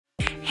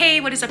Hey,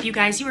 what is up, you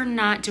guys? You are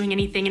not doing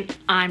anything and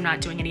I'm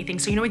not doing anything,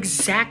 so you know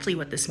exactly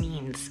what this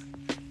means.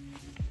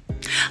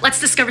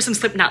 Let's discover some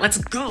Slipknot. Let's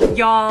go.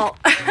 Y'all,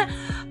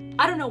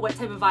 I don't know what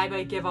type of vibe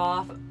I give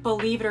off.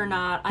 Believe it or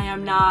not, I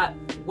am not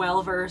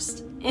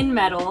well-versed in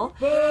metal.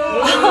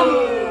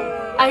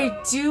 I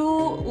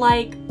do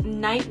like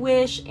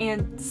Nightwish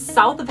and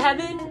South of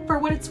Heaven for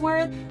what it's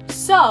worth.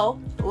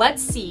 So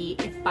let's see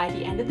if by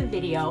the end of the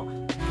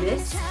video,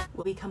 this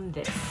will become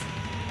this.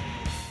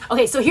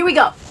 Okay, so here we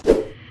go.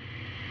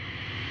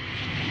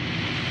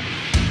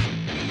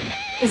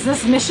 Is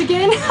this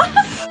Michigan?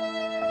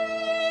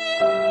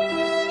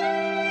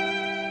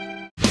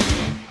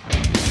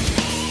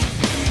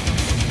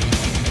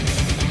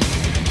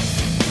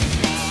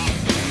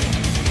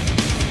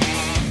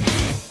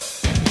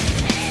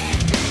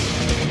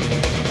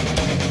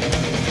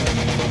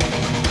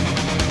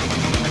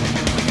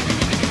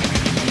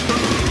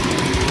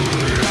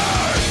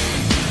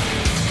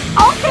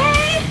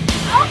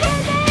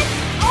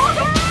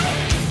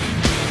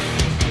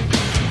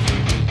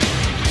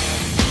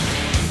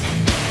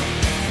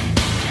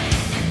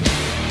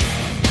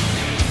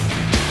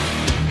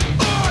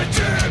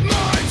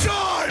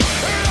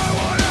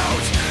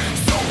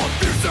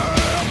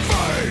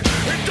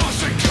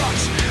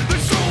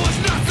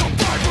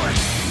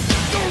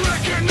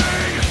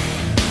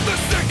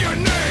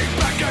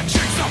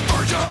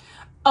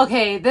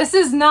 Okay, this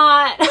is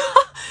not,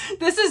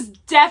 this is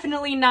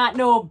definitely not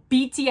no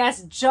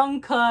BTS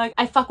Jungkook.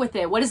 I fuck with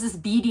it. What is this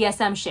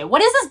BDSM shit?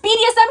 What is this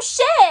BDSM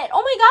shit?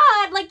 Oh my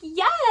god, like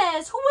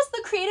yes. Who was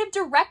the creative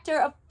director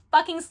of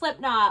fucking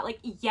Slipknot? Like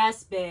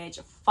yes,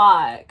 bitch.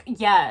 Fuck.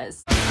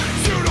 Yes. Go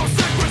drill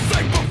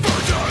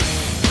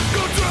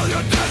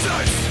your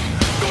deserts.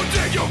 Go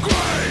dig your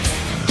graves.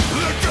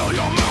 Then fill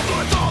your mouth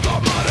with all the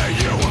money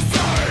you will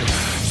save.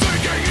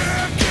 Sinking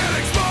in,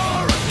 getting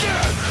smaller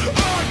again.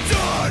 I'm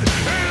done.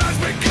 It has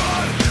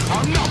begun.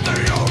 I'm not the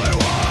only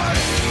one.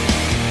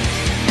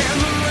 And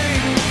the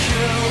rain will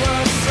kill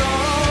us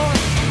all.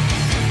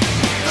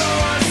 Throw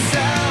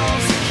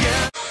ourselves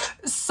again.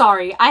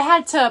 Sorry, I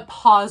had to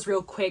pause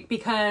real quick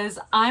because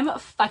I'm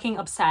fucking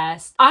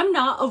obsessed. I'm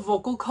not a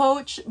vocal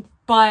coach,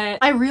 but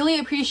I really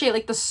appreciate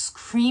like the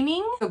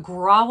screaming, the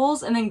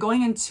growls, and then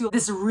going into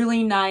this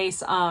really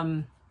nice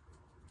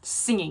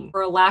singing,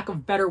 for a lack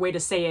of better way to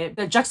say it.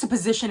 The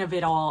juxtaposition of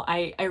it all,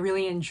 I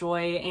really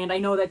enjoy, and I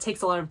know that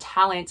takes a lot of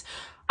talent.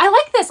 I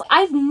like this.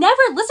 I've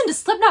never listened to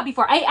Slipknot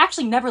before. I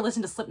actually never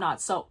listened to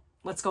Slipknot, so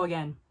let's go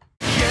again.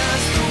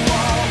 Against the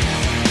wall,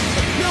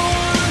 but no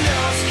one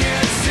else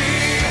can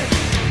see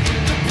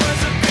the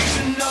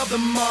preservation of the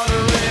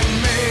moderate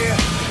me.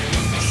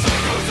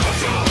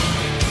 Psychosocial.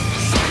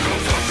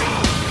 Psychosocial.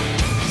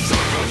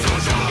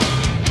 Psychosocial.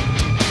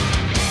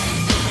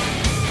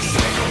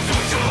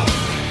 Psychosocial.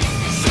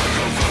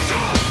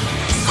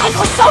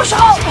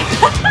 Psychosocial!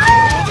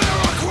 There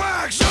are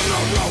cracks in the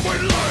road we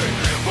lay,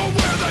 but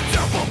where the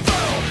devil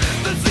fell,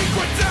 the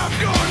secrets have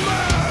gone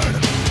mad.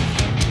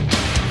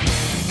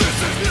 This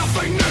is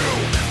nothing new,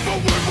 but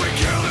when we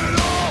kill it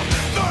all,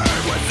 the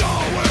hate was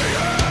all we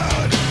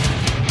had.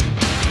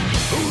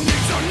 Who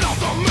needs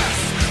another mess?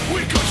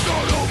 We could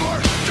start over.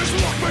 Just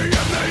look me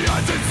in the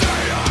eyes and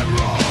say I'm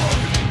wrong.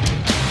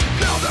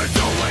 Now there's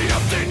only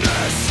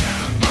emptiness,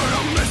 and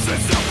I'm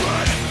missing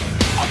separate.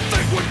 I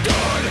think we're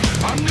good.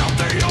 I'm not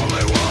the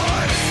only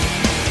one.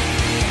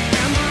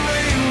 And the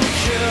rain will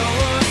kill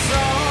us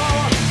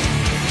all.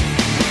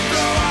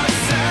 Throw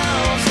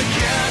ourselves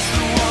against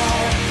the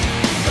wall,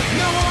 but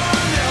no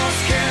one else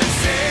can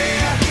see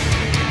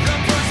the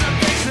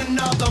preservation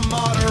of the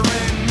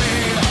moderate me.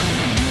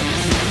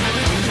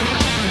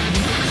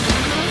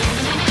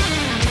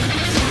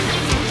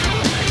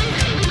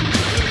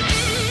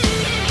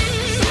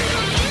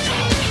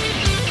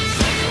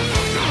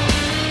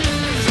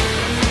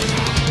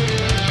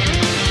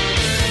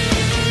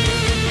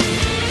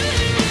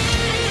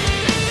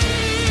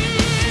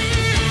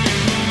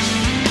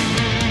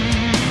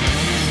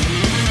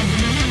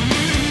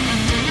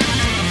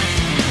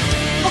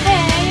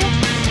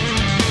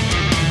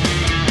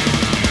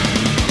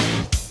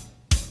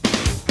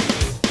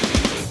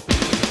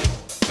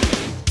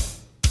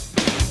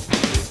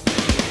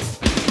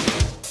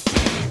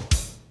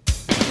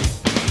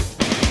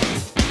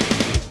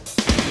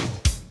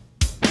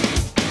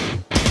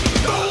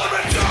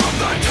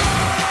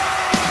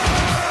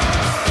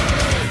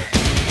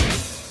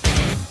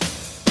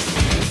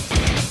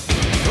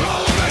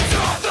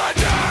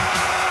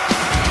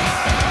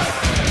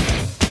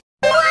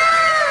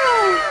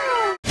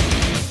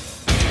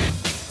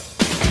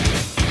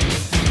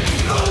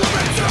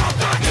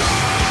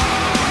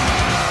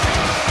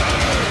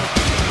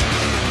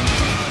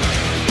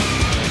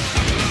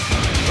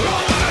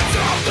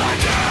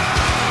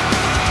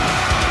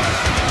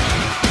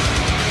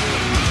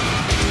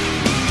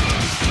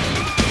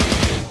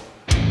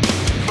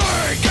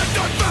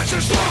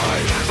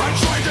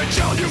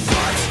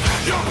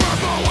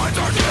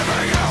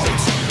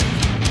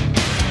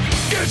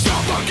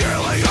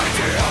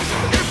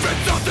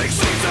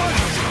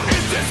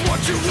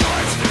 what you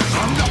want.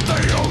 I'm not the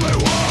only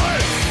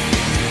one.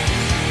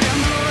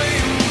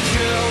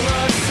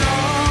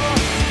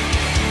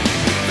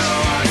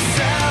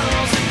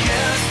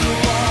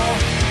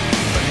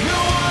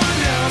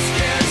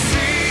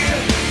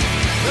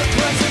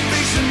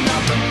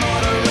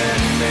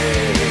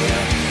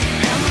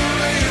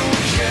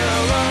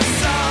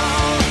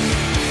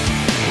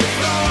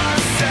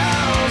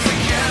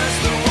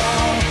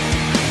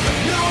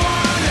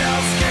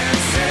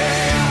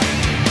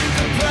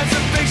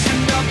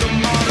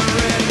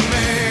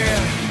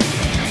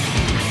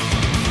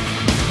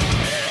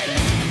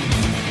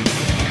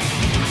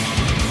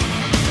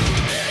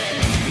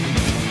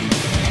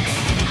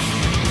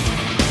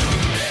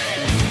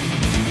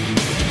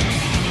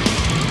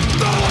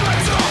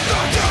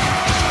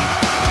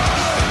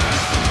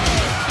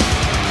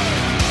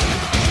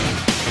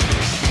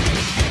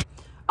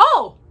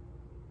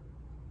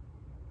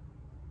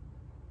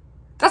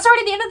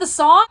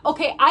 song,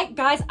 okay,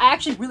 guys, I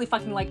actually really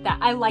fucking like that.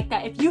 I like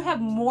that. If you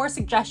have more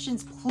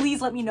suggestions,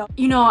 please let me know.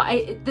 You know,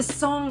 this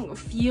song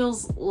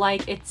feels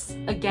like it's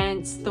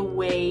against the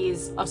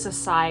ways of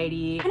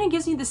society. Kind of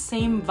gives me the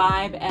same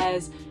vibe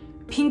as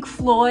Pink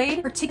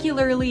Floyd,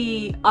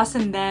 particularly Us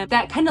and Them,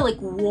 that kind of like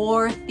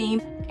war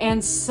theme.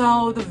 And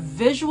so the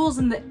visuals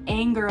and the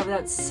anger of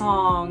that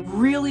song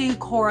really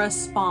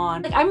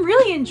correspond. Like, I'm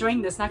really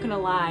enjoying this, not gonna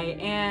lie.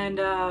 And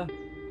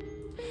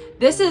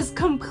this is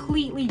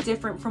completely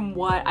different from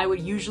what I would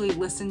usually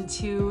listen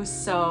to.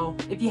 So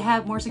if you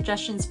have more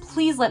suggestions,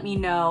 please let me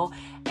know.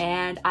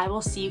 And I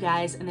will see you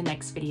guys in the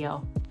next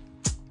video.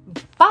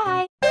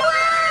 Bye!